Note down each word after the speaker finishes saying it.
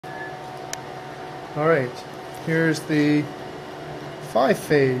Alright, here's the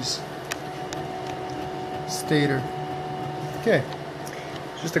 5-phase stator. Okay,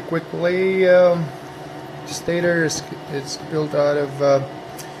 just a quick lay. Stator is built out of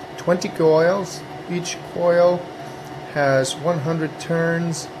 20 coils. Each coil has 100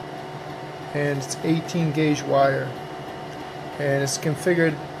 turns and it's 18 gauge wire, and it's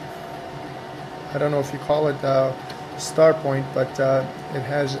configured, I don't know if you call it star point, but it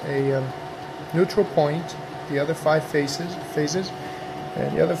has a neutral point, the other 5 phases,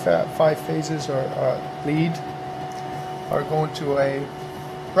 and the other 5 phases are lead are going to a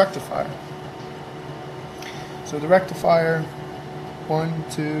rectifier. So the rectifier 1,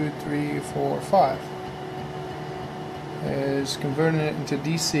 2, 3, 4, 5 is converting it into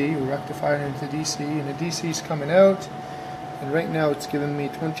DC. We're rectifying it into DC, and the DC is coming out, and right now it's giving me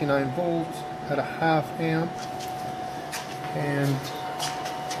 29 volts at a half amp, and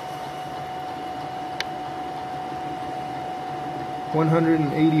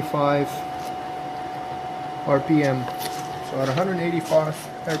 (185 RPM). So at 185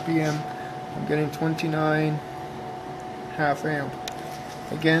 RPM, I'm getting 29 half amp.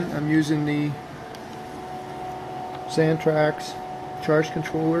 Again, I'm using the Xantrax charge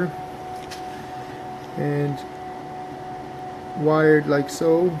controller and wired like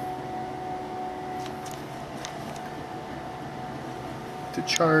so to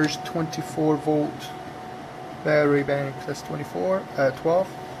charge 24-volt battery bank. That's 12,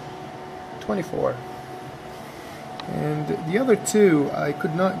 24. And the other two, I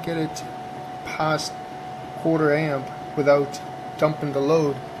could not get it past quarter amp without dumping the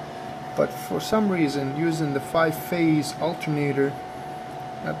load, but for some reason using the 5-phase alternator,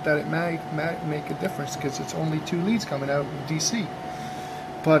 not that it might make a difference because it's only 2 leads coming out in DC,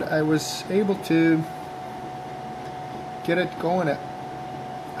 but I was able to get it going at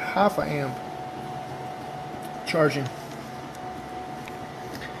half a amp charging,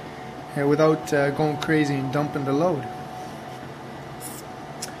 and without going crazy and dumping the load.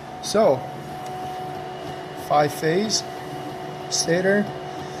 So 5-phase stator,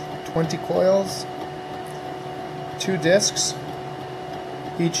 20 coils, 2 discs.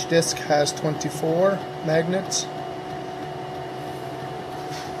 Each disc has 24 magnets.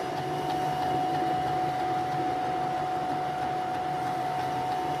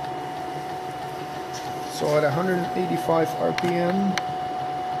 So at 185 RPM,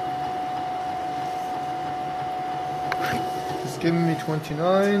 it's giving me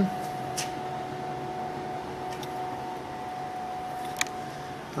 29.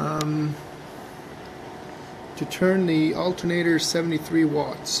 To turn the alternator, 73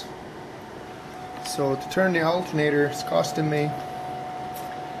 watts. So to turn the alternator, it's costing me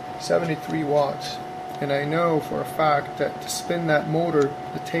 73 watts. And I know for a fact that to spin that motor,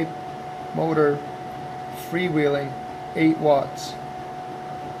 the tape motor freewheeling, 8 watts.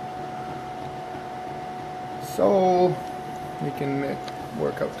 So we can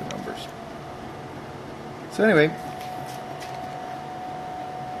work out the numbers. So anyway,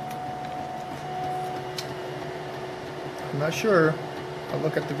 I'm not sure. I'll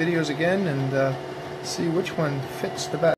look at the videos again and see which one fits the best.